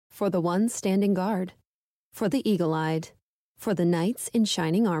For the ones standing guard, for the eagle-eyed, for the knights in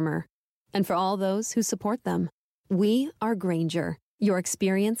shining armor, and for all those who support them. We are Grainger, your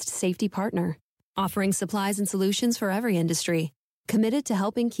experienced safety partner, offering supplies and solutions for every industry, committed to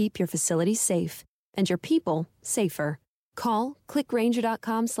helping keep your facilities safe and your people safer. Call, click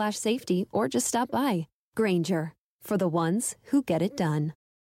Grainger.com/safety, or just stop by. Grainger, for the ones who get it done.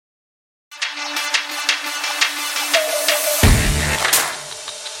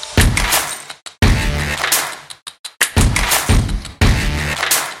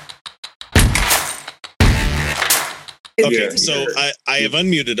 Okay, so I have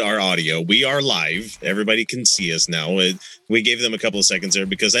unmuted our audio. We are live. Everybody can see us now. We gave them a couple of seconds there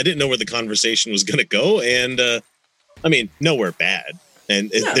because I didn't know where the conversation was going to go. And, I mean, nowhere bad.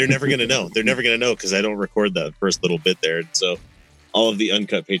 And they're never going to know. They're never going to know because I don't record that first little bit there. And so all of the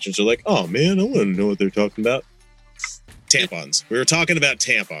uncut patrons are like, oh, man, I want to know what they're talking about. Tampons. We were talking about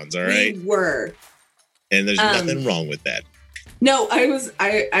tampons, all right? We were. And there's nothing wrong with that. No, I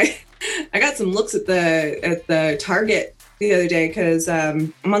got some looks at the Target the other day because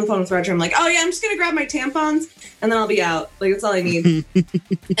I'm on the phone with Roger. I'm like, oh yeah, I'm just gonna grab my tampons and then I'll be out. Like that's all I need.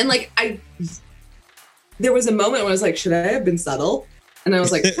 And like there was a moment when I was like, should I have been subtle? And I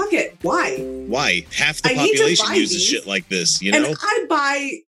was like, fuck it, why? Why? Half the population uses shit like this, you know? And I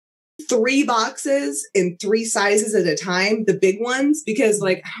buy 3 boxes in 3 sizes at a time, the big ones, because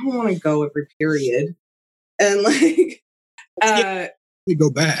like I don't want to go every period. And like they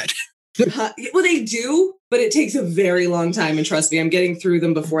go bad. Well, they do, but it takes a very long time. And trust me, I'm getting through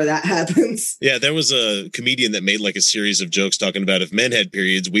them before that happens. Yeah, there was a comedian that made like a series of jokes talking about if men had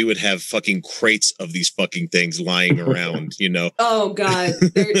periods, we would have fucking crates of these fucking things lying around, you know? Oh, God.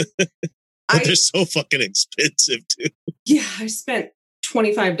 They're so fucking expensive, too. Yeah, I spent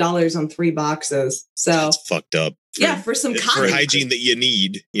 $25 on 3 boxes. So that's fucked up. For some cotton. For hygiene that you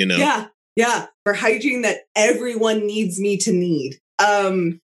need, you know? Yeah. For hygiene that everyone needs me to need.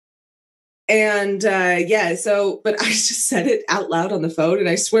 But I just said it out loud on the phone, and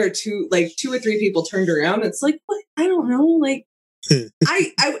I swear 2 or 3 people turned around. It's like, what? I don't know. Like,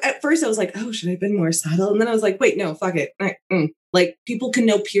 I at first I was like, oh, should I have been more subtle? And then I was like, wait, no, fuck it. Like, people can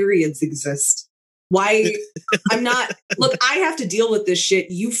know periods exist. Why? I'm not. Look, I have to deal with this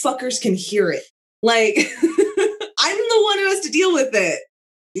shit. You fuckers can hear it. Like, I'm the one who has to deal with it.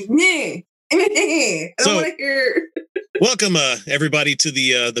 I don't want to hear. Welcome, everybody, to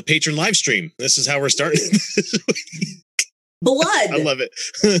the patron live stream. This is how we're starting. Blood. I love it.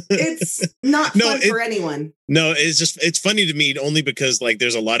 It's not fun for anyone. No, it's funny to me only because like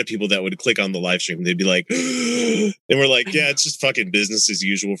there's a lot of people that would click on the live stream. They'd be like, and we're like, yeah, it's just fucking business as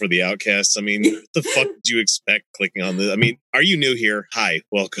usual for the outcasts. I mean, what the fuck did you expect clicking on this? I mean, are you new here? Hi,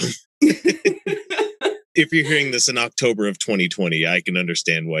 welcome. If you're hearing this in October of 2020, I can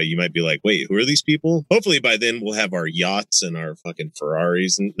understand why you might be like, wait, who are these people? Hopefully by then we'll have our yachts and our fucking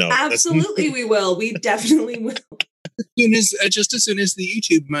Ferraris. And no, absolutely we will. We definitely will. Just as soon as the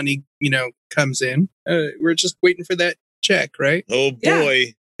YouTube money, comes in, we're just waiting for that check, right? Oh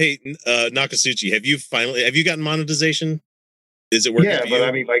boy. Yeah. Hey, Nakasuchi, have you gotten monetization? Is it working? Yeah, but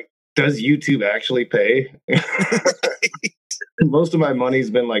I mean, like, does YouTube actually pay? Most of my money's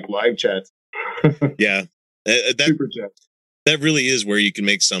been like live chats. Yeah, that really is where you can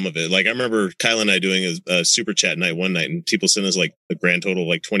make some of it. Like I remember Kyle and I doing a super chat night one night, and people sent us like a grand total of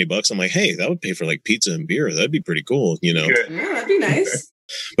like $20. I'm like, hey, that would pay for like pizza and beer. That'd be pretty cool, you know? Yeah, that'd be nice.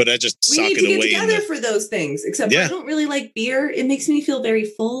 But I just we need to get together for those things. Except I don't really like beer. It makes me feel very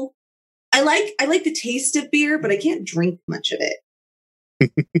full. I like the taste of beer, but I can't drink much of it.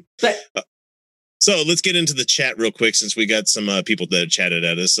 But. So let's get into the chat real quick since we got some people that chatted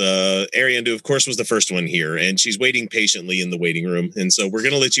at us. Ariandu, of course, was the first one here, and she's waiting patiently in the waiting room. And so we're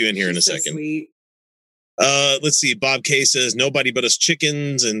going to let you in here in a second. Sweet. Let's see. Bob K says, nobody but us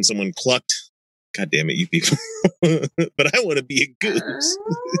chickens, and someone clucked. God damn it, you people. But I want to be a goose.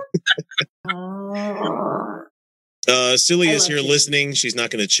 Silly is here listening. She's not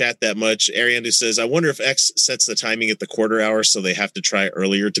going to chat that much. Ariandu says, I wonder if X sets the timing at the quarter hour so they have to try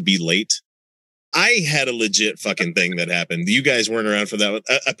earlier to be late. I had a legit fucking thing that happened. You guys weren't around for that one.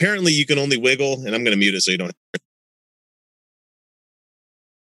 Apparently you can only wiggle, and I'm going to mute it so you don't.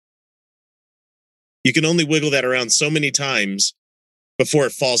 You can only wiggle that around so many times before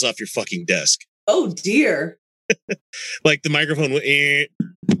it falls off your fucking desk. Oh, dear. Like the microphone went, and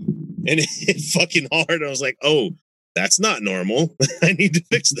it hit fucking hard. I was like, oh, that's not normal. I need to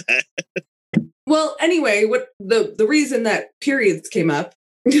fix that. Well, anyway, what the reason that periods came up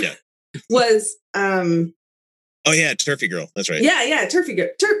was oh yeah, Turfy girl. That's right. Yeah, Turfy girl,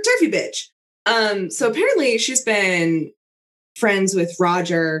 Turfy bitch. So apparently she's been friends with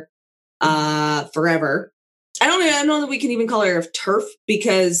Roger forever. I don't know that we can even call her a TERF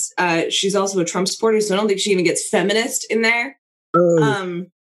because she's also a Trump supporter, so I don't think she even gets feminist in there.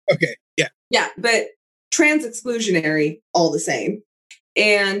 Okay, yeah. Yeah, but trans exclusionary all the same.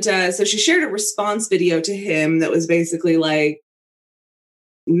 And so she shared a response video to him that was basically like,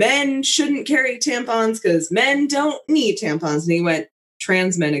 men shouldn't carry tampons because men don't need tampons. And he went,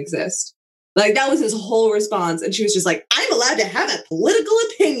 trans men exist. Like, that was his whole response. And she was just like, I'm allowed to have a political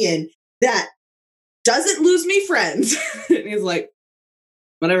opinion that doesn't lose me friends. And he's like,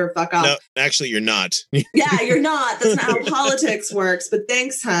 whatever, fuck off. No, actually, you're not. Yeah, you're not. That's not how politics works. But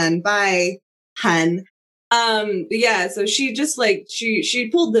thanks, hun. Bye, hun. Yeah, so she just like, she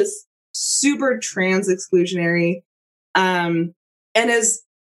pulled this super trans exclusionary, and as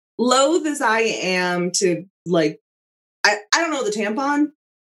loath as I am to like, I don't know the tampon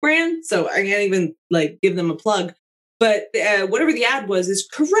brand, so I can't even like give them a plug, but whatever the ad was is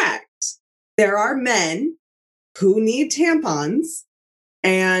correct. There are men who need tampons,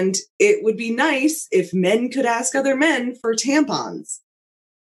 and it would be nice if men could ask other men for tampons.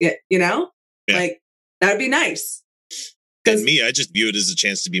 Yeah, you know? Yeah. Like, that would be nice. And me, I just view it as a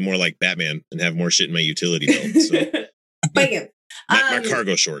chance to be more like Batman and have more shit in my utility belt. So. Bam. My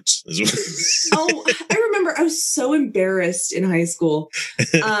cargo shorts as well. Oh, I remember I was so embarrassed in high school.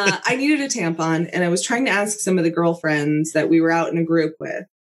 I needed a tampon, and I was trying to ask some of the girlfriends that we were out in a group with.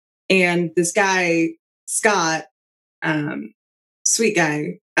 And this guy, Scott, sweet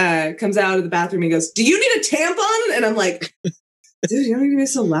guy, comes out of the bathroom. He goes, "Do you need a tampon?" And I'm like, dude, you don't need to be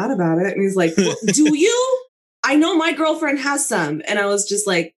so loud about it. And he's like, well, do you? I know my girlfriend has some. And I was just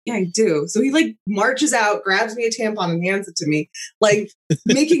like, yeah, I do. So he like marches out, grabs me a tampon and hands it to me, like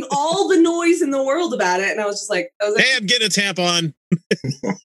making all the noise in the world about it. And I was just like, hey, I'm getting a tampon.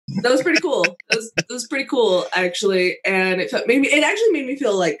 That was pretty cool. That was pretty cool, actually. And it actually made me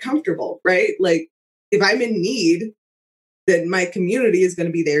feel like comfortable, right? Like if I'm in need, then my community is going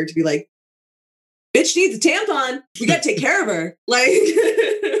to be there to be like, bitch needs a tampon. We got to take care of her. Like,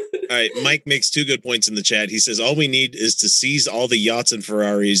 all right. Mike makes two good points in the chat. He says, all we need is to seize all the yachts and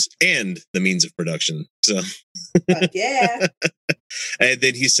Ferraris and the means of production. So, yeah. And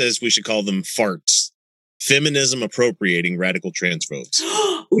then he says we should call them farts. Feminism appropriating radical transphobes.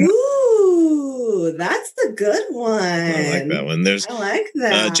 Ooh, that's the good one. I like that one. I like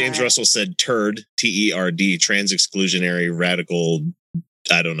that. James Russell said TERD, TERD, trans exclusionary radical.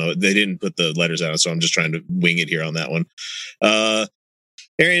 I don't know. They didn't put the letters out, so I'm just trying to wing it here on that one.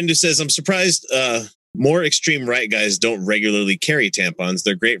 Arian who says, I'm surprised more extreme right guys don't regularly carry tampons.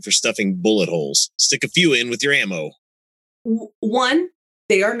 They're great for stuffing bullet holes. Stick a few in with your ammo. One,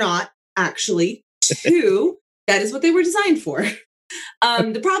 they are not actually. Two, that is what they were designed for.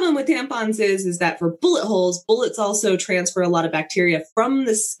 The problem with tampons is that for bullet holes, bullets also transfer a lot of bacteria from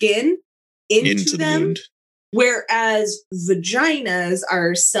the skin into them. The wound. Whereas vaginas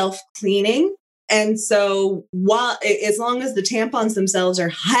are self-cleaning. And so as long as the tampons themselves are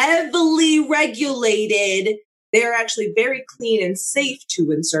heavily regulated, they're actually very clean and safe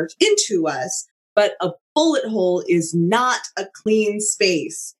to insert into us. But a bullet hole is not a clean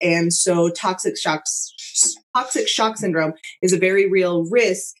space. And so toxic shock syndrome is a very real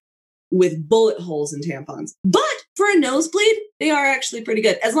risk with bullet holes in tampons. But for a nosebleed, they are actually pretty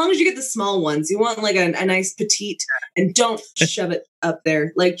good. As long as you get the small ones. You want like a nice petite, and don't shove it up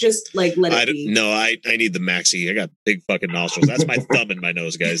there. Like, just like let it be. No, I need the maxi. I got big fucking nostrils. That's my thumb in my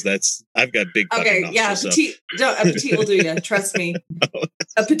nose, guys. I've got big fucking nostrils. Okay, yeah, a petite will do you. Trust me.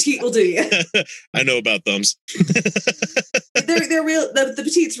 A petite will do you. I know about thumbs. They're real. The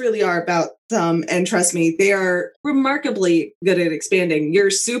petites really are about thumb, and trust me, they are remarkably good at expanding.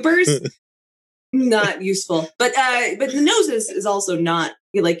 Your supers, not useful. But the nose is also not,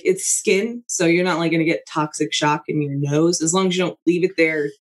 like, it's skin, so you're not like going to get toxic shock in your nose as long as you don't leave it there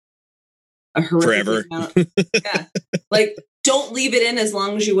a horrific forever. Amount. Yeah, like, don't leave it in as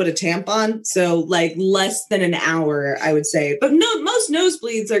long as you would a tampon. So like less than an hour, I would say. But no, most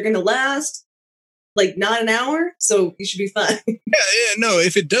nosebleeds are going to last like not an hour, so you should be fine. Yeah, no.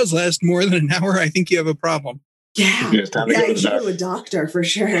 If it does last more than an hour, I think you have a problem. Yeah, you should go to a doctor for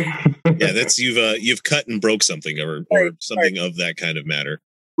sure. Yeah, that's you've cut and broke something or something of that kind of matter.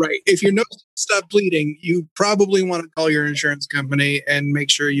 Right. If your nose stops bleeding, you probably want to call your insurance company and make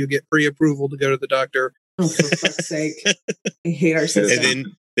sure you get pre-approval to go to the doctor. Oh, for fuck's sake! I hate our system. And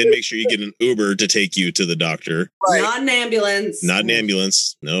then make sure you get an Uber to take you to the doctor. Right. Not an ambulance. Not an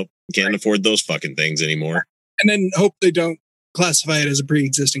ambulance. Nope. Can't afford those fucking things anymore. And then hope they don't classify it as a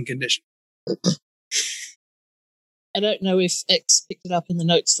pre-existing condition. I don't know if X picked it up in the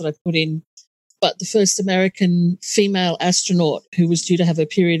notes that I put in, but the first American female astronaut who was due to have a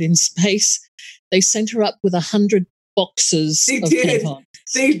period in space, they sent her up with 100 boxes of tampons.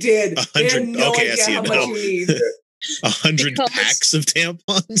 They did. 100. They had no Okay, I idea see how it much now. you need. 100 packs of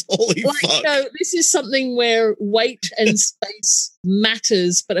tampons. Holy fuck! This is something where weight and space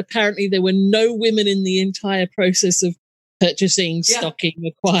matters, but apparently there were no women in the entire process of purchasing, stocking,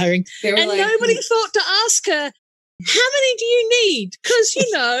 acquiring, and nobody thought to ask her, "How many do you need?" Because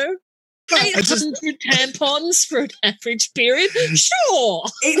 800 tampons for an average period? Sure.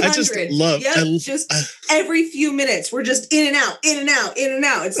 800. I just love just every few minutes. We're just in and out, in and out, in and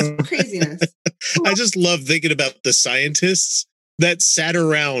out. It's craziness. I just love thinking about the scientists that sat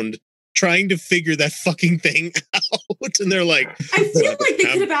around trying to figure that fucking thing out. And they're like, I feel like they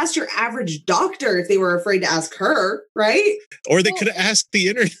could have asked your average doctor if they were afraid to ask her, right? Or they could have asked the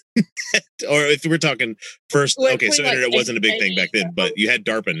internet. Or if we're talking first, so internet wasn't a big thing back then, but you had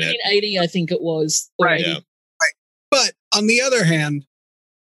DARPANet. 1980, I think it was. Right. Yeah. Right. But on the other hand,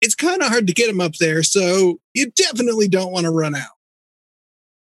 it's kind of hard to get them up there, so you definitely don't want to run out.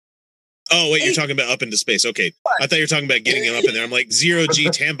 Oh, wait, you're talking about up into space. Okay. I thought you were talking about getting him up in there. I'm like, 0G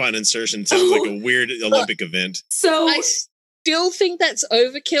tampon insertion sounds like a weird Olympic event. So I still think that's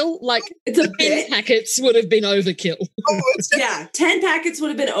overkill. Like, it's a 10 bit. packets would have been overkill. Yeah, 10 packets would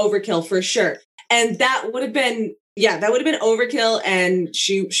have been overkill for sure. And that would have been, overkill. And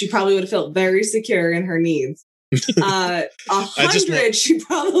she probably would have felt very secure in her needs. 100, she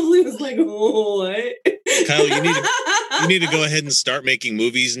probably was like, oh, what? Kyle, you need to go ahead and start making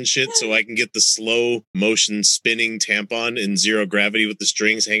movies and shit so I can get the slow motion spinning tampon in zero gravity with the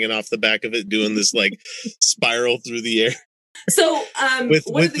strings hanging off the back of it, doing this like spiral through the air. So,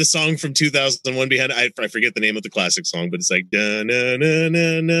 with the song from 2001 behind, I forget the name of the classic song, but it's like dun, dun, dun,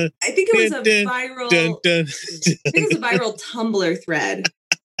 dun, dun, I think it was a viral. Dun, dun, I think it was a viral Tumblr thread,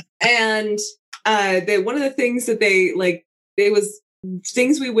 and one of the things that it was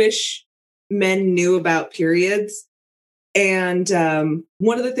things we wish men knew about periods, and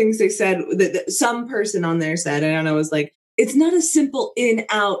one of the things they said that some person on there said, I don't know, was like, it's not a simple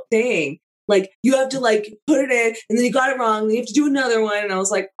in-out thing. Like, you have to put it in, and then you got it wrong, then you have to do another one. And I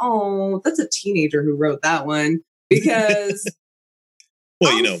was like, oh, that's a teenager who wrote that one, because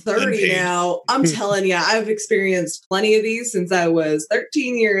well, I'm 30 unpaid. now. I'm telling you, I've experienced plenty of these since I was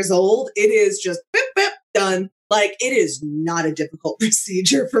 13 years old. It is just bip, bip, done. Like, it is not a difficult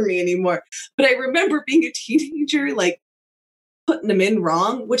procedure for me anymore. But I remember being a teenager, putting them in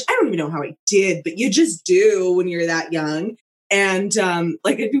wrong, which I don't even know how I did, but you just do when you're that young. And I'd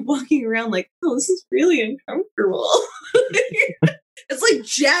be walking around like, oh, this is really uncomfortable. It's like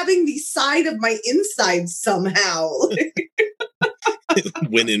jabbing the side of my inside somehow.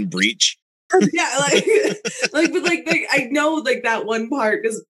 When in breach. Yeah, I know that one part,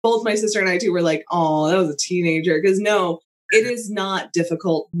 because both my sister and I too were like, oh, that was a teenager. Because no, it is not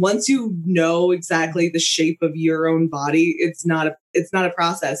difficult. Once you know exactly the shape of your own body, it's not a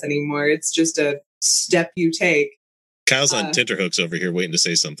process anymore. It's just a step you take. Kyle's on tenterhooks over here waiting to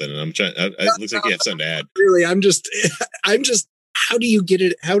say something, and I'm trying. It looks like you have something to add. Really, I'm just. How do you get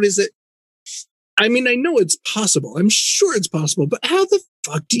it? How does it? I mean, I know it's possible. I'm sure it's possible, but how the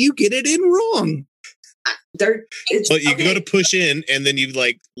fuck do you get it in wrong? You go to push in, and then you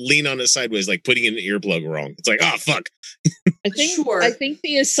lean on it sideways, like putting in an earplug wrong. It's like, oh fuck. I think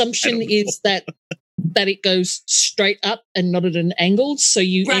the assumption is that it goes straight up and not at an angle, so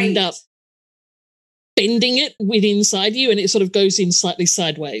you end up bending it with inside you, and it sort of goes in slightly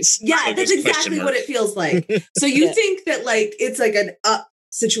sideways. Yeah, that's exactly what it feels like. So you think that it's like an up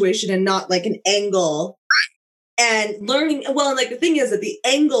situation and not like an angle. And learning, and the thing is that the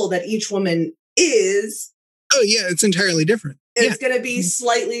angle that each woman is, oh yeah, it's entirely different. It's going to be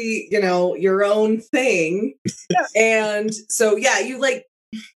slightly, your own thing. And so, you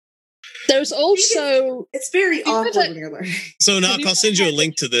there's also, it's very awkward when you're learning. So now I'll send you a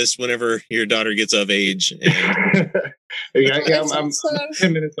link to this whenever your daughter gets of age. And I'm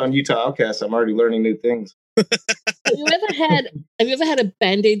 10 minutes on Utah Outcast. I'm already learning new things. Have you ever had a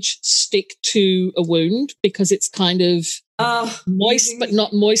bandage stick to a wound because it's kind of moist but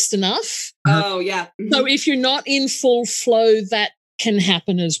not moist enough? Oh yeah. So if you're not in full flow, that can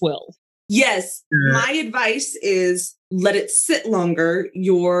happen as well. Yes. My advice is let it sit longer.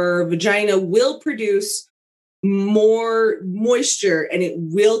 Your vagina will produce more moisture and it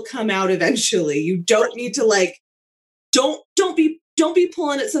will come out eventually. You don't need to don't be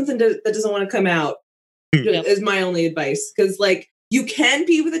pulling at something that doesn't want to come out. Is my only advice, because you can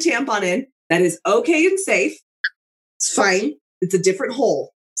pee with a tampon in. That is okay and safe. It's fine. It's a different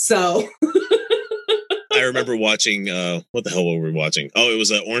hole. So I I remember watching, what the hell were we watching? Oh, it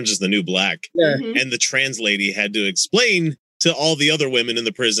was Orange is the New Black. Yeah. And the trans lady had to explain to all the other women in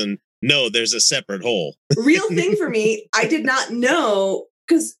the prison, no, there's a separate hole. Real thing for me, I did not know,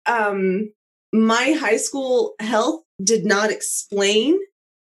 because my high school health did not explain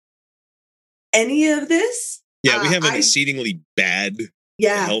any of this. Yeah, we have an exceedingly bad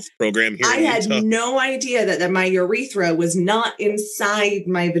health program here. I had no idea that my urethra was not inside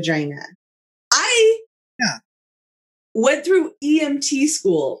my vagina. I went through EMT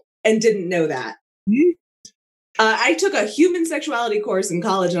school and didn't know that. Mm-hmm. I took a human sexuality course in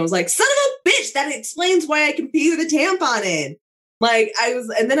college and I was like, son of a bitch, that explains why I can pee with a tampon in. Like I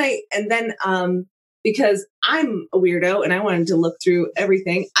was, and then because I'm a weirdo and I wanted to look through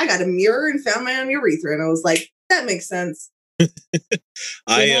everything, I got a mirror and found my own urethra and I was like, that makes sense. Go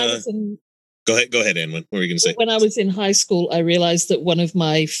ahead, Anne. What were you going to say? When I was in high school, I realized that one of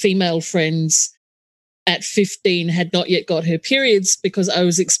my female friends at 15 had not yet got her periods because I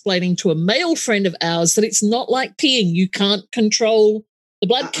was explaining to a male friend of ours that it's not like peeing. You can't control the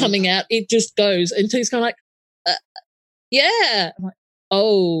blood coming out. It just goes. And he's kind of like, yeah. I'm like,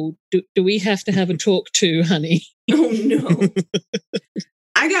 oh, do we have to have a talk too, honey? Oh, no.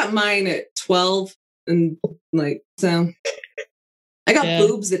 I got mine at 12 and so I got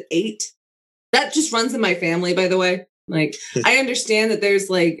boobs at 8. That just runs in my family, by the way. Like, I understand that there's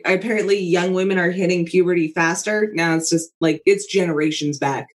apparently young women are hitting puberty faster. Now it's just it's generations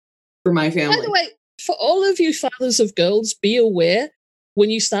back for my family. By the way, for all of you fathers of girls, be aware when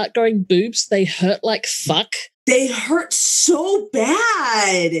you start growing boobs, they hurt like fuck. They hurt so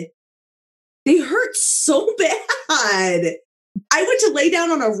bad. They hurt so bad. I went to lay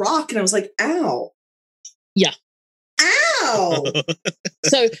down on a rock and I was like, ow. Yeah. Ow.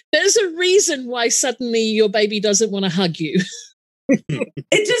 So there's a reason why suddenly your baby doesn't want to hug you.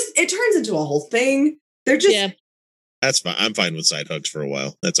 It turns into a whole thing. They're just That's fine. I'm fine with side hugs for a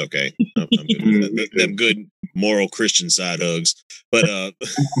while. That's okay. I'm good with that. Them good moral Christian side hugs. But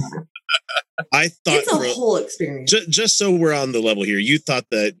I thought it's a whole experience. Just so we're on the level here, you thought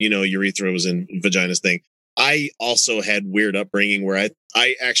that urethra was in vaginas thing. I also had weird upbringing where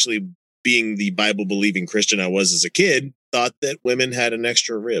I actually, being the Bible believing Christian I was as a kid, thought that women had an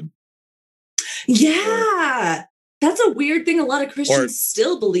extra rib. Yeah, that's a weird thing. A lot of Christians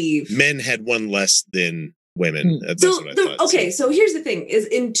still believe men had one less than women. That's what I thought. Okay, so here's the thing: is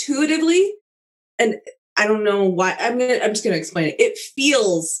intuitively, and I don't know why. I'm just gonna explain it. It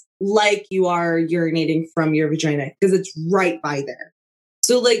feels like you are urinating from your vagina because it's right by there.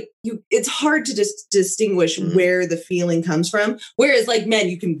 So it's hard to distinguish where the feeling comes from. Whereas men,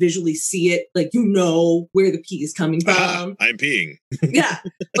 you can visually see it, where the pee is coming from. I'm peeing. Yeah.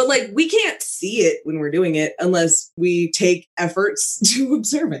 But we can't see it when we're doing it unless we take efforts to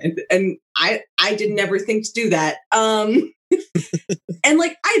observe it. And I didn't ever think to do that. And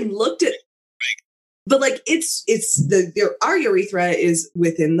I looked at, but our urethra is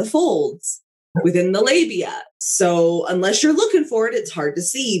within the folds, within the labia. So unless you're looking for it, it's hard to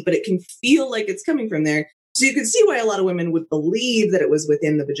see, but it can feel like it's coming from there. So you can see why a lot of women would believe that it was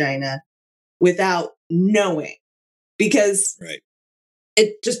within the vagina without knowing, because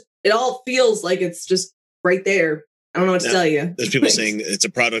it all feels like it's just right there. I don't know what to tell you. There's people saying it's a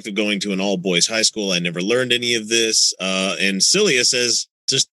product of going to an all boys high school. I never learned any of this. And Celia says,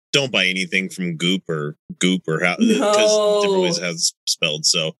 just don't buy anything from Goop or how, because different ways how it's spelled.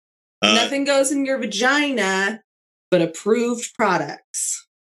 So nothing goes in your vagina but approved products.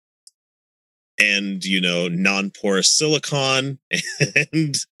 And, non-porous silicone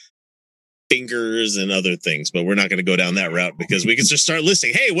and fingers and other things. But we're not going to go down that route because we can just start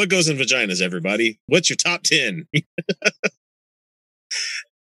listing, hey, what goes in vaginas, everybody? What's your top 10?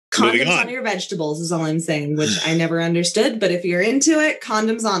 Condoms on your vegetables is all I'm saying, which I never understood. But if you're into it,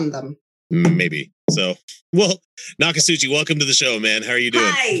 condoms on them. Maybe. So, well, Nakasuchi, welcome to the show, man. How are you doing?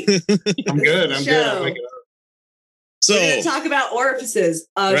 Hi. I'm good. I'm good. So, we're going to talk about orifices,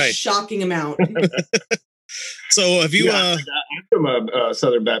 shocking amount. So, have you? I'm from a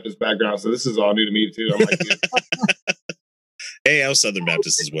Southern Baptist background, so this is all new to me too. I'm like, hey, I was Southern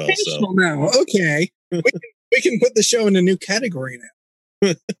Baptist as well. So now, okay, we can put the show in a new category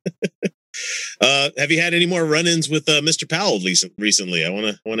now. Have you had any more run-ins with Mr. Powell recently? I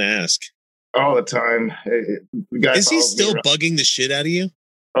want to ask. All the time. Is he still bugging the shit out of you?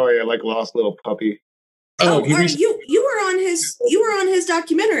 Oh yeah, like lost little puppy. Oh, you were on his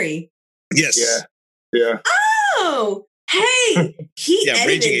documentary. Yes. Yeah. Oh, hey, he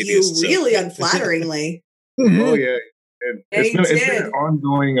edited you really unflatteringly. Oh yeah, it's been an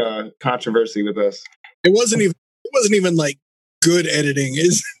ongoing controversy with us. It wasn't even like good editing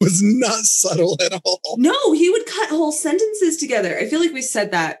was not subtle at all. No, he would cut whole sentences together. I feel like we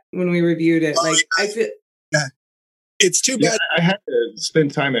said that when we reviewed it. Like I feel. Yeah. It's too bad. I had to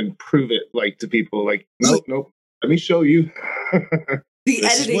spend time and prove it, like, to people. Like, nope. Let me show you. The this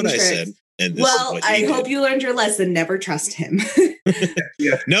editing is what tricks. I said. And well, I hope you learned your lesson. Never trust him.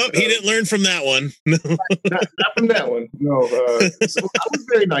 Yeah. Nope, he didn't learn from that one. No. not from that one. No. So I was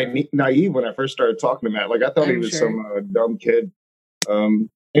very naive when I first started talking to Matt. Like, I thought he was some dumb kid. And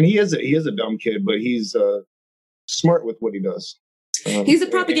he is a dumb kid, but he's smart with what he does. He's a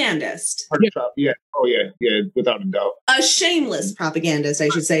propagandist. Yeah. Oh, yeah. Without a doubt. A shameless propagandist, I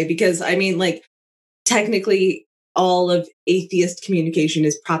should say, because I mean, like, technically, all of atheist communication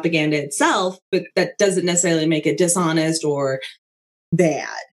is propaganda itself, but that doesn't necessarily make it dishonest or bad.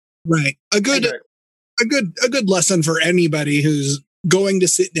 Right. A good lesson for anybody who's going to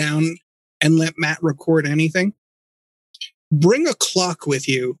sit down and let Matt record anything. Bring a clock with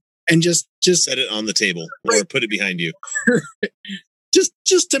you and just set it on the table or put it behind you.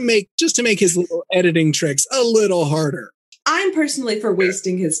 just to make his little editing tricks a little harder. I'm personally for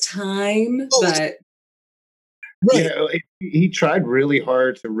wasting his time, but right. Yeah, he tried really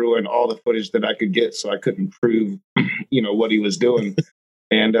hard to ruin all the footage that I could get, so I couldn't prove, what he was doing,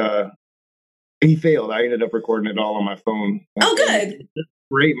 and he failed. I ended up recording it all on my phone. Oh, good.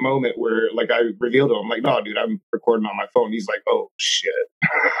 Great moment where, like, I revealed to him, like, no, dude, I'm recording on my phone. He's like, oh shit.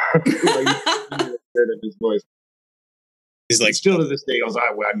 Heard of his voice. He's like, still to this day,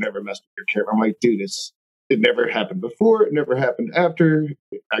 I never messed with your camera. I'm like, dude, it never happened before. It never happened after.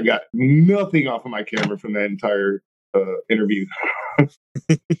 I got nothing off of my camera from that entire interview.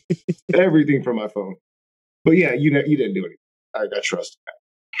 Everything from my phone. But yeah, you didn't do anything. I trust that.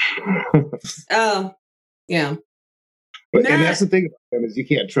 Oh, yeah. And that's the thing about him is you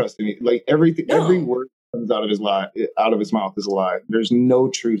can't trust any. Like everything, every word that comes out of his mouth is a lie. There's no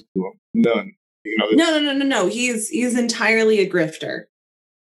truth to him. None. No. He's entirely a grifter.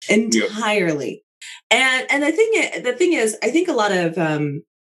 Entirely. Yep. And the thing is, I think a lot of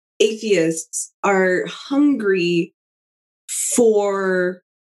atheists are hungry for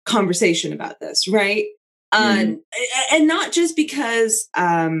conversation about this, right? And not just because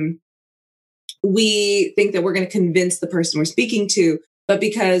we think that we're going to convince the person we're speaking to, but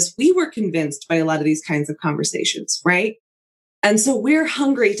because we were convinced by a lot of these kinds of conversations, right? And so we're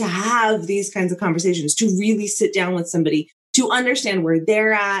hungry to have these kinds of conversations, to really sit down with somebody, to understand where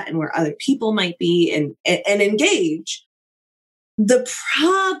they're at and where other people might be and engage. The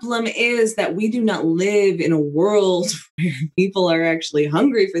problem is that we do not live in a world where people are actually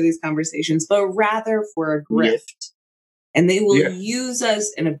hungry for these conversations, but rather for a grift. Yeah. And they will use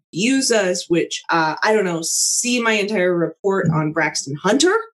us and abuse us, which, I don't know, see my entire report on Braxton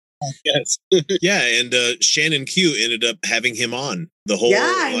Hunter. Yes. Yeah, and Shannon Q ended up having him on the whole,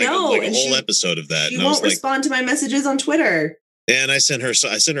 I know. Like a whole episode of that. She won't respond to my messages on Twitter. And I sent her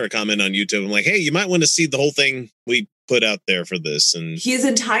a comment on YouTube. I'm like, hey, you might want to see the whole thing we put out there for this. And his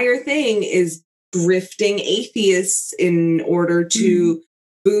entire thing is grifting atheists in order to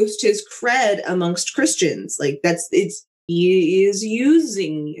boost his cred amongst Christians. Like he is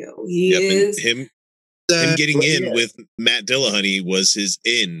using you. Him getting in with Matt Dillahunty was his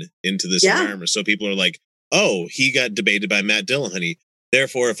into this environment. So people are like, oh, he got debated by Matt Dillahunty.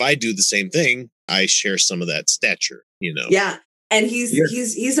 Therefore, if I do the same thing, I share some of that stature, Yeah. And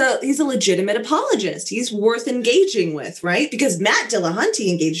he's a legitimate apologist. He's worth engaging with, right? Because Matt Dillahunty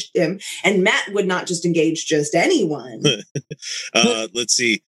engaged him, and Matt would not just engage just anyone. Let's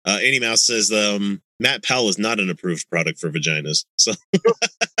see. Any Mouse says Matt Powell is not an approved product for vaginas. So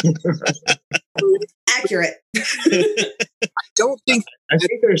accurate. I think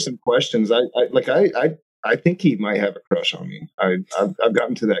there's some questions. I think he might have a crush on me. I've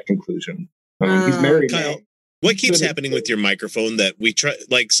gotten to that conclusion. He's married. Kyle, what keeps happening with your microphone that we try?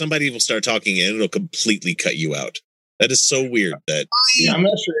 Like somebody will start talking and it'll completely cut you out. That is so weird. I'm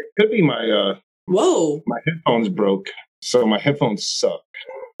not sure. It could be my my headphones broke, so my headphones suck.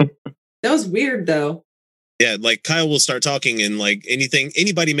 That was weird, though. Yeah, like Kyle will start talking and like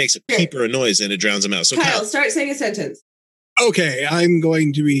anybody makes a peep or a noise and it drowns them out. So Kyle, start saying a sentence. Okay, I'm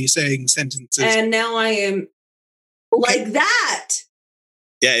going to be saying sentences. And now I am like that.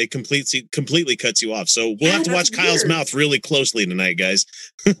 Yeah, it completely cuts you off. So we'll have to watch Kyle's mouth really closely tonight, guys.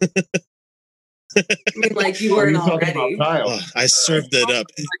 I mean, like you weren't already. I served it up.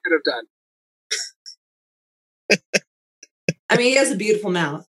 I could have done. I mean, he has a beautiful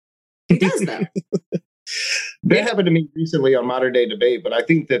mouth. He does, though. That happened to me recently on Modern Day Debate, but I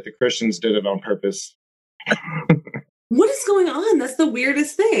think that the Christians did it on purpose. What is going on? That's the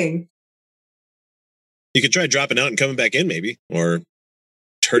weirdest thing. You could try dropping out and coming back in, maybe, or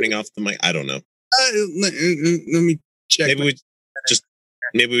turning off the mic. I don't know. Let me check. Maybe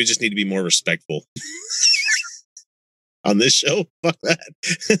we just need to be more respectful on this show. Fuck that.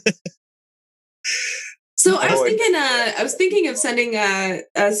 So I was thinking of sending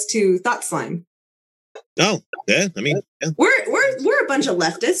us to Thought Slime. Oh, yeah. I mean, yeah. We're a bunch of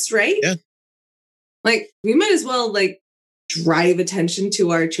leftists, right? Yeah. Like, we might as well drive attention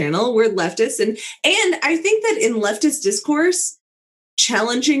to our channel. We're leftists, and I think that in leftist discourse,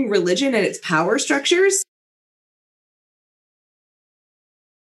 challenging religion and its power structures.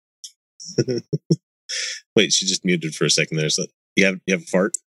 Wait, she just muted for a second there. So you have a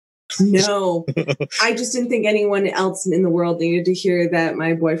fart? No, I just didn't think anyone else in the world needed to hear that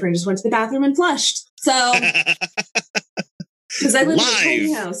my boyfriend just went to the bathroom and flushed. So, because I live in a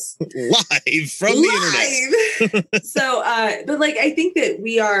tiny house, live from the internet. So, but I think that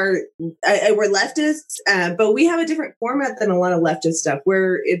we're leftists, but we have a different format than a lot of leftist stuff,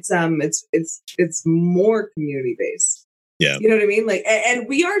 where it's more community based. Yeah, you know what I mean. And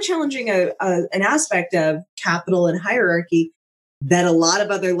we are challenging an aspect of capital and hierarchy that a lot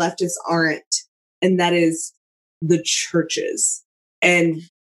of other leftists aren't, and that is the churches. And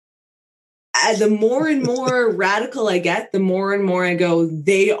the more and more radical I get, the more and more I go,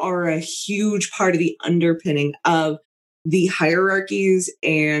 they are a huge part of the underpinning of the hierarchies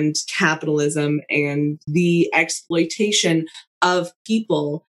and capitalism and the exploitation of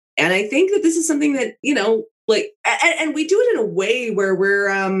people. And I think that this is something that, and we do it in a way where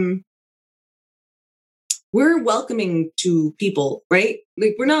we're welcoming to people, right?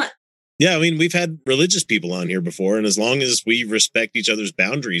 We're not. Yeah, I mean, we've had religious people on here before, and as long as we respect each other's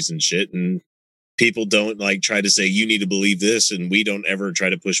boundaries and shit, and people don't try to say you need to believe this, and we don't ever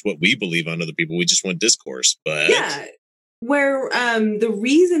try to push what we believe on other people. We just want discourse. But yeah, where the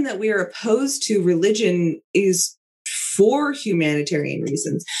reason that we are opposed to religion is for humanitarian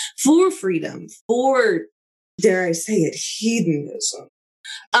reasons, for freedom, for, dare I say it, hedonism.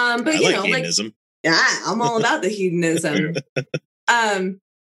 But I like hedonism. Yeah, I'm all about the hedonism.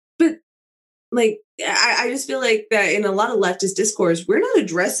 But I just feel like that in a lot of leftist discourse, we're not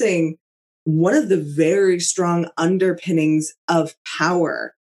addressing one of the very strong underpinnings of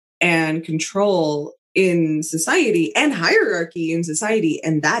power and control in society and hierarchy in society,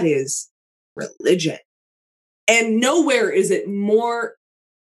 and that is religion. And nowhere is it more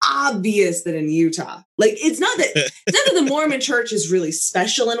obvious than in Utah. It's not that the Mormon church is really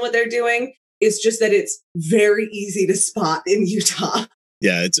special in what they're doing. It's just that it's very easy to spot in Utah.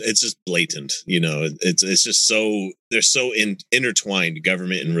 Yeah, it's just blatant. It's just so they're so intertwined,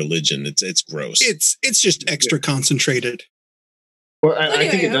 government and religion. It's gross. It's just extra concentrated. Well, I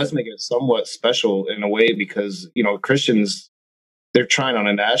think it does make it somewhat special in a way because Christians, they're trying on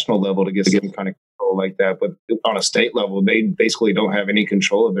a national level to get some kind of control like that, but on a state level, they basically don't have any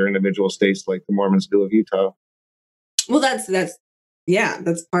control of their individual states like the Mormons do of Utah. Well, that's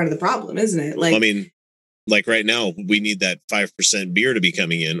part of the problem, isn't it? I mean, right now, we need that 5% beer to be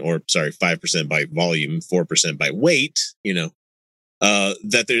coming in, or 5% by volume, 4% by weight,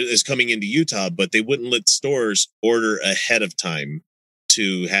 that there is coming into Utah, but they wouldn't let stores order ahead of time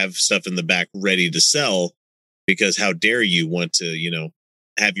to have stuff in the back ready to sell, because how dare you want to,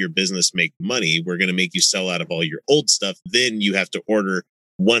 have your business make money? We're going to make you sell out of all your old stuff. Then you have to order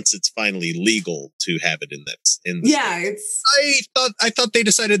once it's finally legal to have it in that. I thought they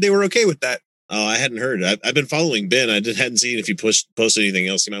decided they were okay with that. Oh, I hadn't heard. I've been following Ben. I hadn't seen if he posted anything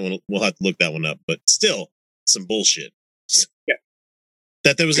else. We'll have to look that one up. But still, some bullshit. Yeah.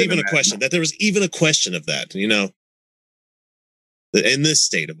 That there was even a question. That there was even a question of that. In this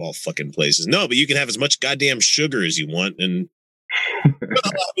state of all fucking places. No, but you can have as much goddamn sugar as you want, and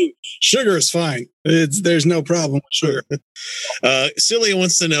sugar is fine. There's no problem with sugar. Celia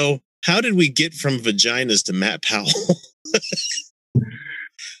wants to know, how did we get from vaginas to Matt Powell?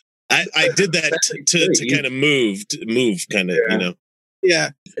 I did that to kind of move, kind of,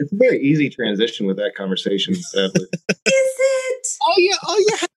 Yeah, it's a very easy transition with that conversation. Sadly. Is it?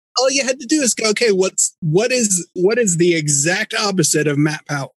 All you had to do is go, okay, what is the exact opposite of Matt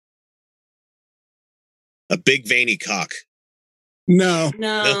Powell? A big veiny cock. No.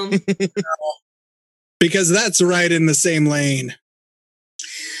 Because that's right in the same lane.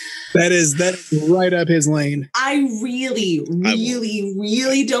 That is right up his lane. I really, really,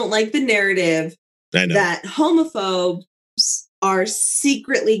 really don't like the narrative that homophobes are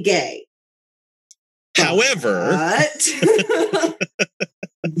secretly gay. However,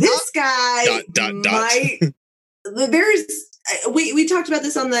 this guy might. We talked about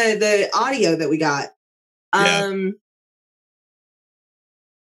this on the audio that we got.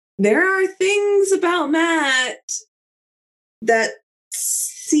 there are things about Matt that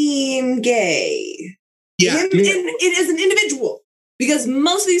seem gay. Yeah. It is an individual. Because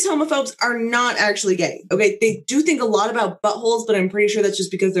most of these homophobes are not actually gay. Okay, they do think a lot about buttholes, but I'm pretty sure that's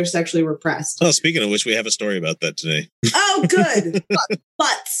just because they're sexually repressed. Oh, speaking of which, we have a story about that today. Oh, good.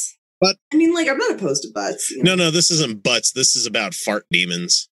 Butts. But I mean, like, I'm not opposed to butts. You know? No, this isn't butts. This is about fart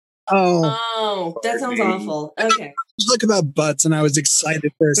demons. Oh, that sounds awful. Okay. Just look about butts, and I was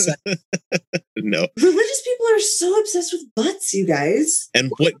excited for a second. No. Religious people are so obsessed with butts, you guys.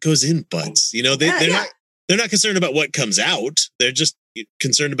 And what goes in butts? You know, they're not concerned about what comes out. They're just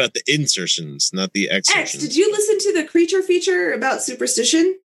concerned about the insertions, not the exertions. Did you listen to the Creature feature about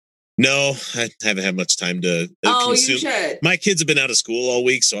superstition? No, I haven't had much time to consume. You should. My kids have been out of school all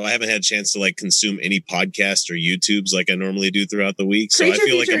week, so I haven't had a chance to like consume any podcasts or YouTubes like I normally do throughout the week. So Creature I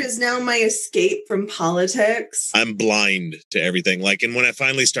feel feature like is now my escape from politics. I'm blind to everything. Like, and when I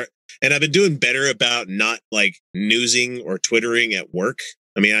finally start, and I've been doing better about not like newsing or twittering at work.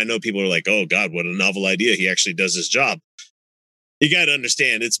 I mean, I know people are like, "Oh God, what a novel idea! He actually does his job." You got to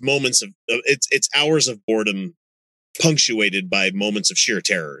understand, it's moments of it's hours of boredom, punctuated by moments of sheer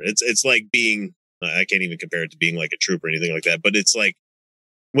terror. It's like being, I can't even compare it to being like a troop or anything like that, but it's like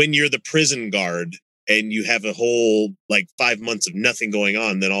when you're the prison guard and you have a whole like 5 months of nothing going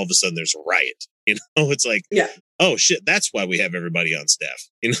on, then all of a sudden there's a riot. You know, it's like, yeah, oh shit, that's why we have everybody on staff.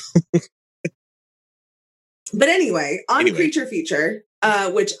 You know. But anyway, Creature feature.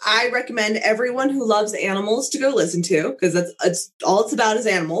 Which I recommend everyone who loves animals to go listen to, because that's all it's about is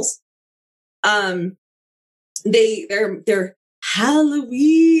animals. Their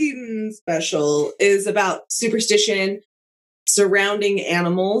Halloween special is about superstition surrounding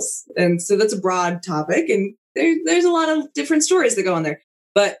animals, and so that's a broad topic, and there's a lot of different stories that go on there.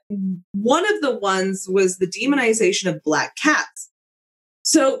 But one of the ones was the demonization of black cats.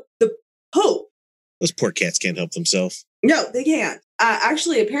 So the Pope. Those poor cats can't help themselves. No, they can't.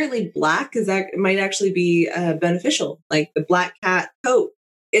 Actually, apparently black might actually be beneficial, like the black cat coat.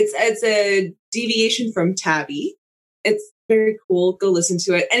 It's a deviation from tabby. It's very cool. Go listen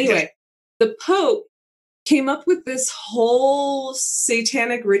to it. Anyway, the Pope came up with this whole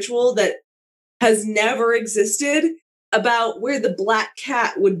satanic ritual that has never existed about where the black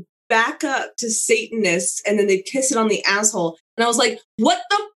cat would back up to Satanists and then they'd kiss it on the asshole. And I was like, what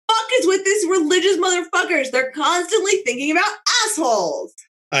the fuck is with these religious motherfuckers? They're constantly thinking about assholes.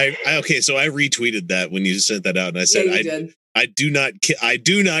 Okay, so I retweeted that when you sent that out, and I said, I do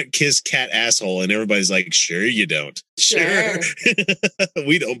not kiss cat asshole, and everybody's like, sure you don't. Sure.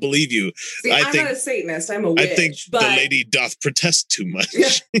 We don't believe you. See, I'm not a Satanist. I'm a witch. I think the lady doth protest too much. Yeah.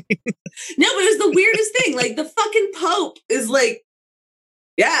 No, but it was the weirdest thing. Like the fucking Pope is like,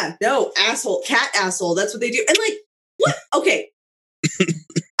 yeah, no, asshole, cat asshole. That's what they do. And like, what? Okay.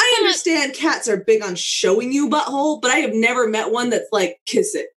 I understand cats are big on showing you butthole, but I have never met one that's like,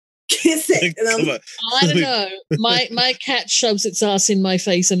 kiss it. And I don't know. My cat shoves its ass in my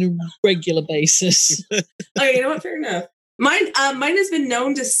face on a regular basis. Okay, you know what? Fair enough. Mine has been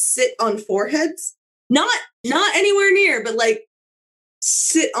known to sit on foreheads. Not anywhere near, but like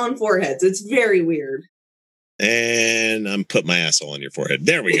sit on foreheads. It's very weird. And I'm putting my asshole on your forehead.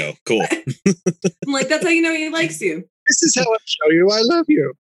 There we go. Cool. I'm like, that's how you know he likes you. This is how I show you I love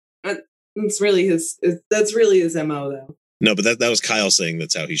you. That's really his MO though. No, but that was Kyle saying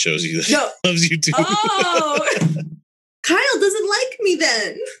that's how he shows you that he loves you too. Oh, Kyle doesn't like me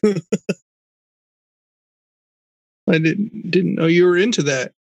then. I didn't know you were into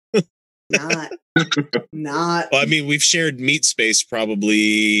that. Not. Well, I mean, we've shared meat space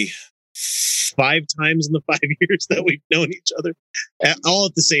probably 5 times in the 5 years that we've known each other. All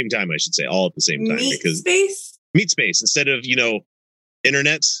at the same time, I should say. All at the same time. Meat space instead of,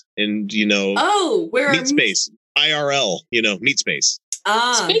 internet and, where meat space. IRL, meat space.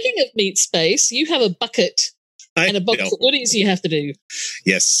 Speaking of meat space, you have a bucket and a box of goodies you have to do.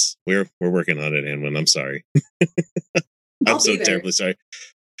 Yes, we're working on it, Anwin. I'm sorry. I'm so terribly sorry.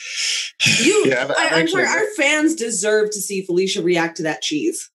 I'm sorry. Our fans deserve to see Felicia react to that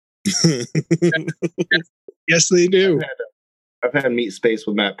cheese. Yes, they do. I've had meat space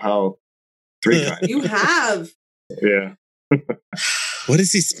with Matt Powell 3 times. You have? Yeah. What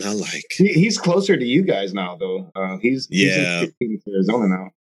does he smell like? He's closer to you guys now, though. He's in Arizona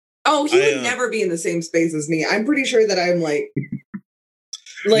now. Oh, he would never be in the same space as me. I'm pretty sure that I'm like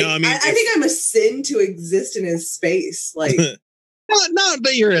no, I mean, I think I'm a sin to exist in his space. Like, not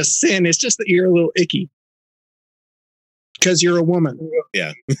that you're a sin. It's just that you're a little icky because you're a woman.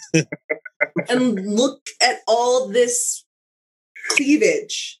 Yeah. And look at all this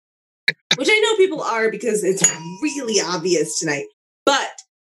cleavage, which I know people are because it's really obvious tonight. But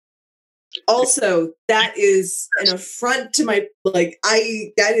Also, that is an affront to my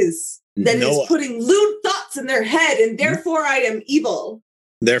that is putting lewd thoughts in their head, and therefore I am evil.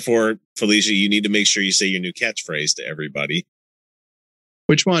 Therefore, Felicia, you need to make sure you say your new catchphrase to everybody.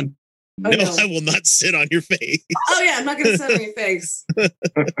 Which one? No, I will not sit on your face. Oh yeah, I'm not going to sit on your face. I'm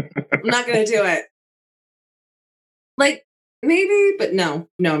not going to do it. Like, maybe, but no,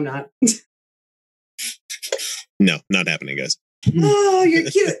 I'm not. No, not happening, guys. Oh, you're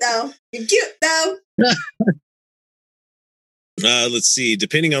cute though. You're cute though. Let's see.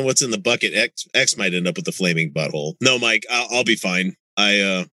 Depending on what's in the bucket, X might end up with the flaming butthole. No, Mike, I'll be fine.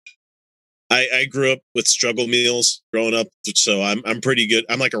 I grew up with struggle meals growing up, so I'm pretty good.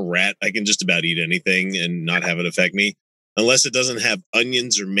 I'm like a rat. I can just about eat anything and not have it affect me, unless it doesn't have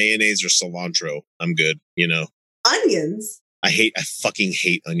onions or mayonnaise or cilantro. I'm good. You know, onions. I fucking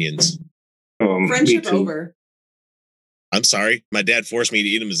hate onions. Friendship over. I'm sorry. My dad forced me to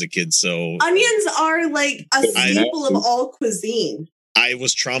eat them as a kid, so onions are like a staple of all cuisine. I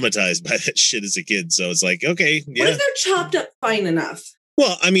was traumatized by that shit as a kid, so it's like, okay, yeah. What if they're chopped up fine enough?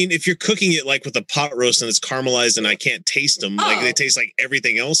 Well, I mean, if you're cooking it like with a pot roast and it's caramelized and I can't taste them, like they taste like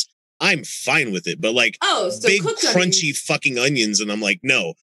everything else, I'm fine with it. But like so big crunchy fucking onions, and I'm like,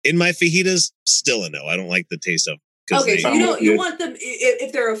 no. In my fajitas, still a no. I don't like the taste of. Okay, so you want them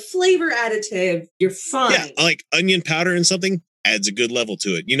if they're a flavor additive, you're fine. Yeah, like onion powder and something adds a good level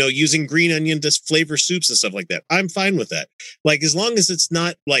to it. You know, using green onion to flavor soups and stuff like that. I'm fine with that. Like as long as it's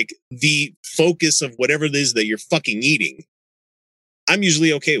not like the focus of whatever it is that you're fucking eating, I'm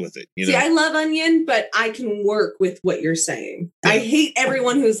usually okay with it. You know? See, I love onion, but I can work with what you're saying. Yeah. I hate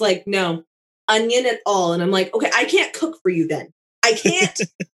everyone who's like, no, onion at all. And I'm like, okay, I can't cook for you then. I can't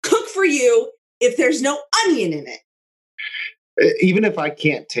cook for you if there's no onion in it. Even if I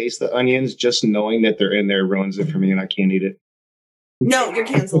can't taste the onions, just knowing that they're in there ruins it for me and I can't eat it. No, you're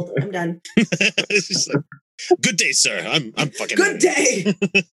canceled. I'm done. Like, good day, sir. I'm fucking good day.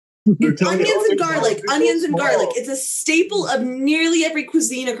 Onions and garlic. Onions and garlic. It's a staple of nearly every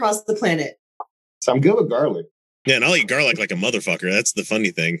cuisine across the planet. So I'm good with garlic. Yeah, and I'll eat garlic like a motherfucker. That's the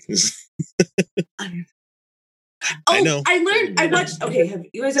funny thing. I know. I watched. Okay, have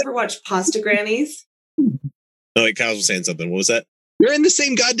you guys ever watched Pasta Grannies? No, wait, Kyle was saying something. What was that? They're in the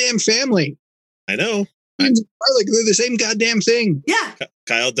same goddamn family. I know. Garlic, they're the same goddamn thing. Yeah.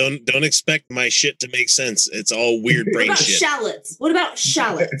 Kyle, don't expect my shit to make sense. It's all weird brain shit. Shallots? What about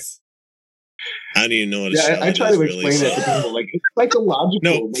shallots? I don't even know what a shallot is. I try to explain it to people. Like, it's psychological.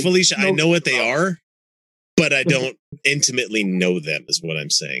 No, like, Felicia, I know what they are, but I don't intimately know them, is what I'm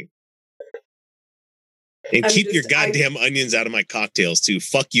saying. And keep your goddamn onions out of my cocktails, too.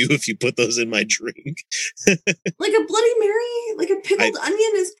 Fuck you if you put those in my drink. Like a Bloody Mary? Like a pickled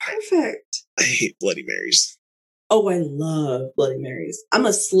onion is perfect. I hate Bloody Marys. Oh, I love Bloody Marys. I'm a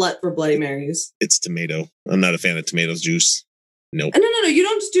slut for Bloody Marys. It's tomato. I'm not a fan of tomato juice. Nope. No. You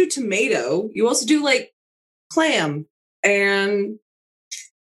don't just do tomato. You also do like clam and...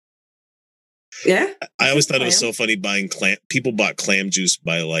 Yeah. I always thought it was so funny buying clam. People bought clam juice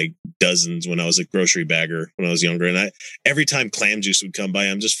by like dozens when I was a grocery bagger when I was younger. And every time clam juice would come by,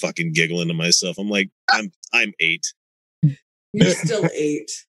 I'm just fucking giggling to myself. I'm like, I'm 8. You're still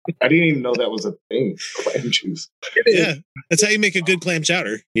 8. I didn't even know that was a thing. Clam juice. Yeah. That's how you make a good clam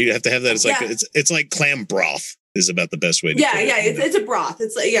chowder. You have to have that. It's like, it's like clam broth is about the best way to do it. It's a broth.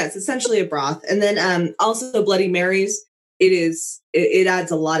 It's essentially a broth. And then also Bloody Marys. It adds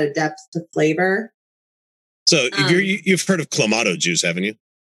a lot of depth to flavor. So you've heard of clamato juice, haven't you?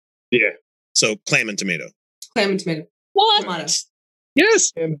 Yeah. So clam and tomato. Clam and tomato. What? Clamato.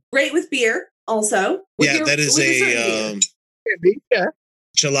 Yes. Great with beer also. That is a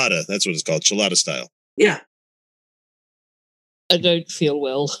chilada. That's what it's called. Chilada style. Yeah. I don't feel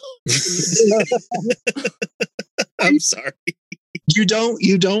well. I'm sorry. You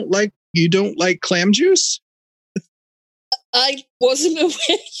don't like clam juice? I wasn't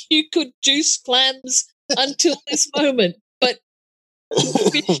aware you could juice clams until this moment, but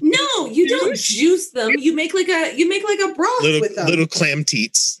no, you don't juice them. You make like a broth with them. Little clam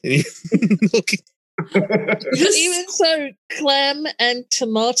teats. Even so, clam and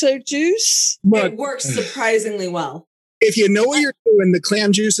tomato juice. It works surprisingly well. If you know what you're doing, the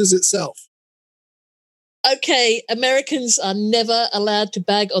clam juice is itself. Okay, Americans are never allowed to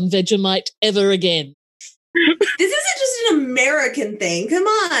bag on Vegemite ever again. This isn't just an American thing. Come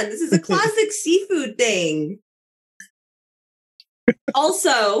on. This is a classic seafood thing.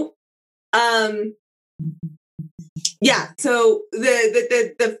 Also, so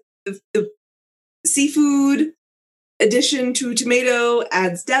the seafood addition to tomato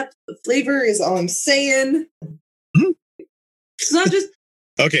adds depth. The flavor is all I'm saying. It's not just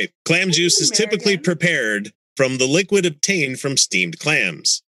Okay, clam juice is typically prepared from the liquid obtained from steamed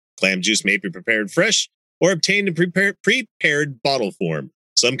clams. Clam juice may be prepared fresh or obtained in prepared bottle form.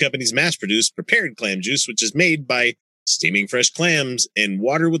 Some companies mass produce prepared clam juice, which is made by steaming fresh clams in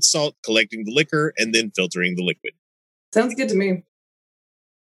water with salt, collecting the liquor, and then filtering the liquid. Sounds good to me.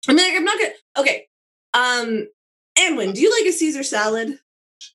 I mean, like, I'm not gonna. Okay, Anwin, do you like a Caesar salad?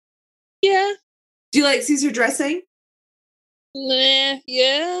 Yeah. Do you like Caesar dressing? Nah,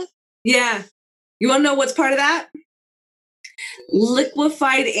 yeah. Yeah. You want to know what's part of that?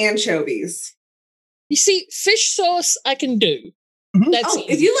 Liquefied anchovies. You see, fish sauce I can do. Mm-hmm.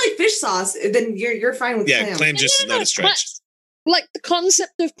 If you like fish sauce, then you're fine with clam. Yeah, clam juice is not a stretch. Like the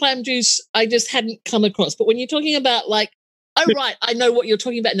concept of clam juice, I just hadn't come across. But when you're talking about like, oh right, I know what you're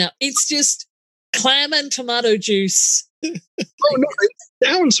talking about now. It's just clam and tomato juice. Oh no, it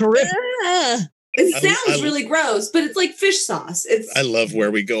sounds horrific. Yeah. It sounds really gross, but it's like fish sauce. I love where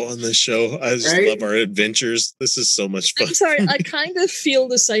we go on this show. I just love our adventures. This is so much fun. I'm sorry, I kind of feel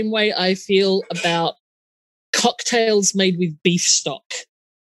the same way I feel about cocktails made with beef stock.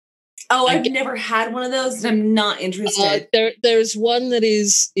 Oh, I've never had one of those, and I'm not interested. There's one that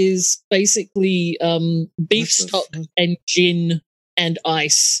is basically beef stock and gin and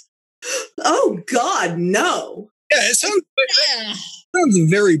ice. Oh God, no! Yeah, it sounds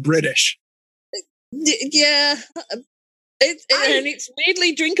very British. Yeah, and it's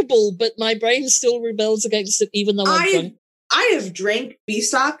weirdly drinkable, but my brain still rebels against it, even though I'm drunk. I have drank beef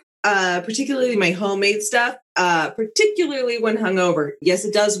stock, particularly my homemade stuff, particularly when hungover. Yes,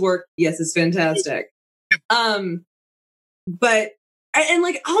 it does work. Yes, it's fantastic. But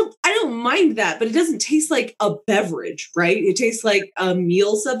I don't mind that, but it doesn't taste like a beverage, right? It tastes like a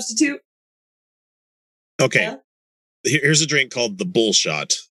meal substitute. Okay, here's a drink called the Bull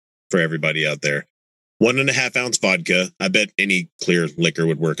Shot for everybody out there. 1.5 ounce vodka. I bet any clear liquor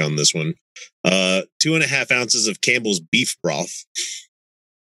would work on this one. 2.5 ounces of Campbell's beef broth.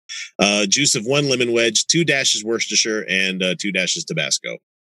 Juice of 1 lemon wedge, 2 dashes Worcestershire, and 2 dashes Tabasco.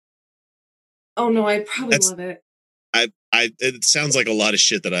 Oh no, I probably love it. It sounds like a lot of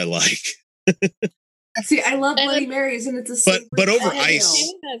shit that I like. See, I love Bloody Marys, and it's a but over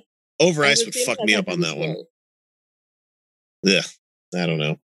ice. Over ice would fuck me up on that one. Yeah, I don't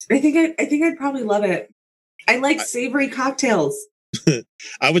know. I think I'd probably love it. I like savory cocktails.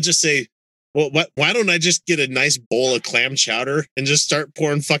 I would just say, well, why don't I just get a nice bowl of clam chowder and just start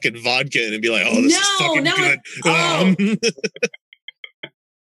pouring fucking vodka in and be like, oh, this is fucking good.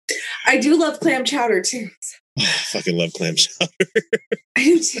 I do love clam chowder too. I fucking love clam chowder. I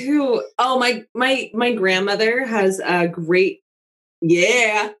do too. Oh, my grandmother has a great.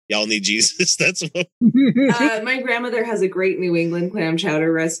 Yeah. Y'all need Jesus. That's what. My grandmother has a great New England clam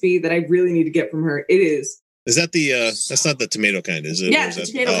chowder recipe that I really need to get from her. It is. Is that the, that's not the tomato kind, is it? Yeah, it's the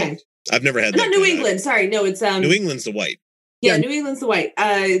tomato kind. I've never had that. Not New England. Sorry. No, it's, New England's the white. Yeah, New England's the white.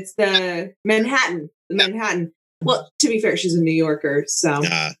 It's the Manhattan. Manhattan. Well, to be fair, she's a New Yorker, so.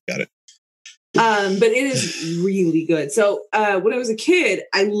 Got it. But it is really good. So, when I was a kid,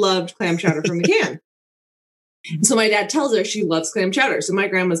 I loved clam chowder from the can. So my dad tells her she loves clam chowder. So my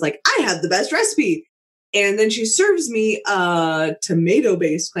grandma's like, I have the best recipe. And then she serves me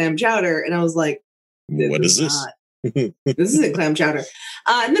tomato-based clam chowder. And I was like, what is this? This isn't clam chowder.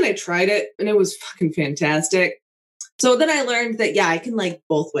 And then I tried it and it was fucking fantastic. So then I learned that, I can like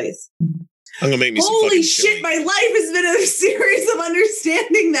both ways. I'm going to make me Holy shit, my life has been a series of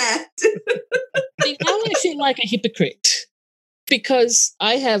understanding that. See, now I feel like a hypocrite. Because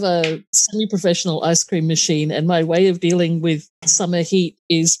I have a semi-professional ice cream machine and my way of dealing with summer heat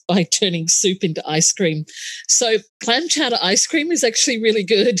is by turning soup into ice cream. So clam chowder ice cream is actually really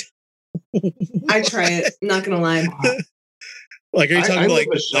good. I try it, not going to lie. Like, are you talking like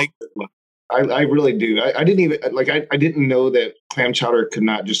I really do. I didn't even, I didn't know that clam chowder could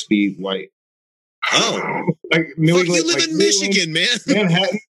not just be white. Oh. Like New England, you live in Michigan, man.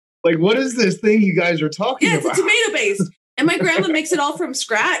 Manhattan. Like, what is this thing you guys are talking about? Yeah, it's tomato-based. And my grandma makes it all from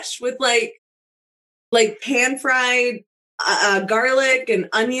scratch with like pan fried garlic and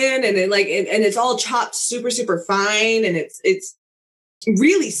onion, and and it's all chopped super, super fine, and it's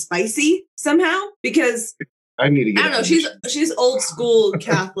really spicy somehow because I need to get. I don't know. She's old school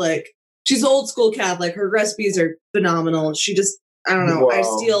Catholic. She's old school Catholic. Her recipes are phenomenal. She just I don't know. Wow. I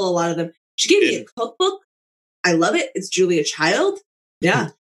steal a lot of them. She gave me a cookbook. I love it. It's Julia Child. Yeah.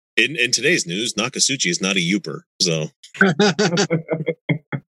 In today's news, Nakasuchi is not a youper, so.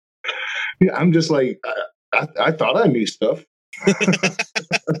 Yeah, I'm just like, I thought I knew stuff. You're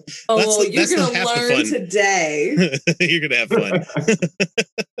going to learn today. You're going to have fun.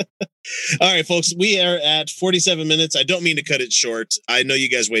 All right, folks, we are at 47 minutes. I don't mean to cut it short. I know you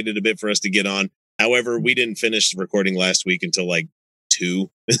guys waited a bit for us to get on. However, we didn't finish recording last week until like 2.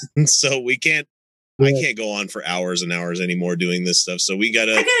 So I can't go on for hours and hours anymore doing this stuff. So I got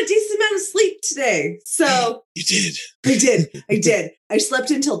a decent amount of sleep today. So you did. I did. I slept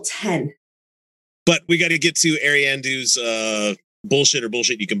until 10. But we got to get to Ariandu's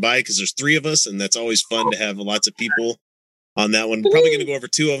bullshit you can buy, because there's 3 of us, and that's always fun to have lots of people on that one. Probably going to go over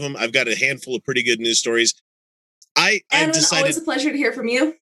 2 of them. I've got a handful of pretty good news stories. I decided, always a pleasure to hear from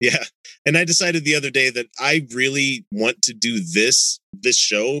you. Yeah. And I decided the other day that I really want to do this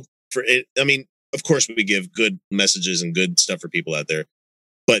show for it. I mean, of course we give good messages and good stuff for people out there,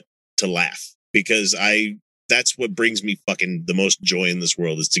 but to laugh, because that's what brings me fucking the most joy in this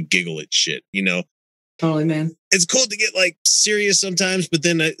world, is to giggle at shit, you know? Totally, man. It's cool to get like serious sometimes, but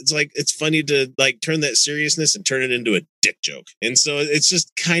then it's like, it's funny to like turn that seriousness and turn it into a dick joke. And so it's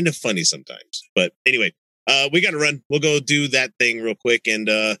just kind of funny sometimes. But anyway, we got to run. We'll go do that thing real quick. And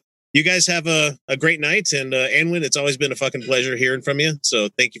you guys have a great night. And Anwin, it's always been a fucking pleasure hearing from you. So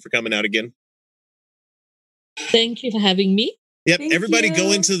thank you for coming out again. Thank you for having me. Yep. Everybody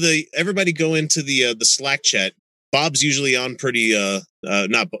go into the Slack chat. Bob's usually on pretty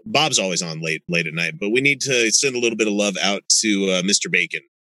Bob's always on late at night, but we need to send a little bit of love out to Mr. Bacon.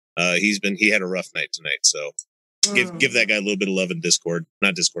 He had a rough night tonight, so give that guy a little bit of love in Discord.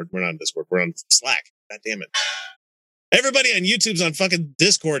 Not Discord. We're not on Discord. We're on Slack. God damn it. Everybody on YouTube's on fucking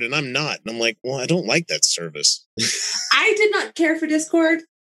Discord, and I'm not. And I'm like, well, I don't like that service. I did not care for Discord.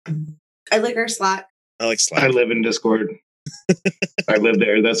 I like our Slack. I like Slack. I live in Discord. I live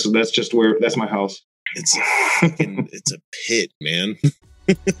there. That's just where. That's my house. It's a pit, man.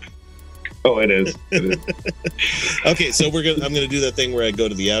 Oh, it is. Okay, so I'm gonna do that thing where I go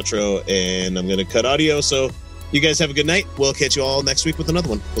to the outro and I'm gonna cut audio. So you guys have a good night. We'll catch you all next week with another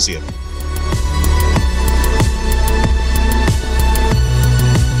one. We'll see you.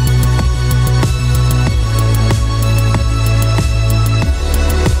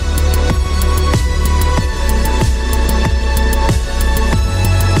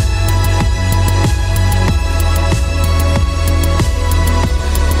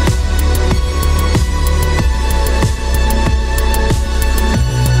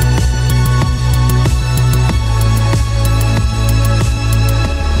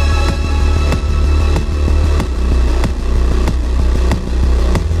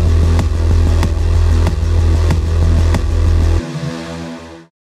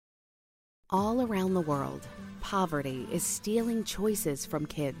 Poverty is stealing choices from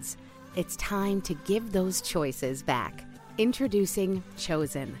kids. It's time to give those choices back. Introducing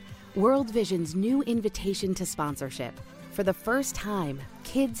Chosen, World Vision's new invitation to sponsorship. For the first time,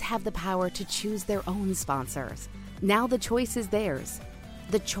 kids have the power to choose their own sponsors. Now the choice is theirs.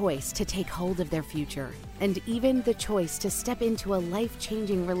 The choice to take hold of their future, and even the choice to step into a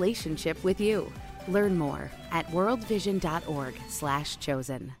life-changing relationship with you. Learn more at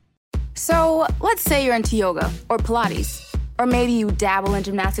worldvision.org/chosen. So, let's say you're into yoga or Pilates, or maybe you dabble in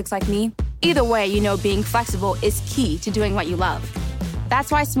gymnastics like me. Either way, you know being flexible is key to doing what you love.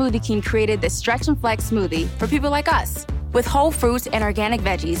 That's why Smoothie King created this Stretch and Flex smoothie for people like us. With whole fruits and organic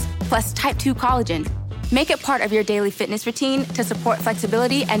veggies, plus type 2 collagen. Make it part of your daily fitness routine to support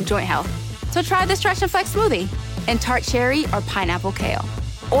flexibility and joint health. So try the Stretch and Flex smoothie in tart cherry or pineapple kale.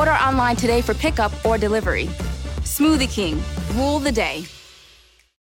 Order online today for pickup or delivery. Smoothie King, rule the day.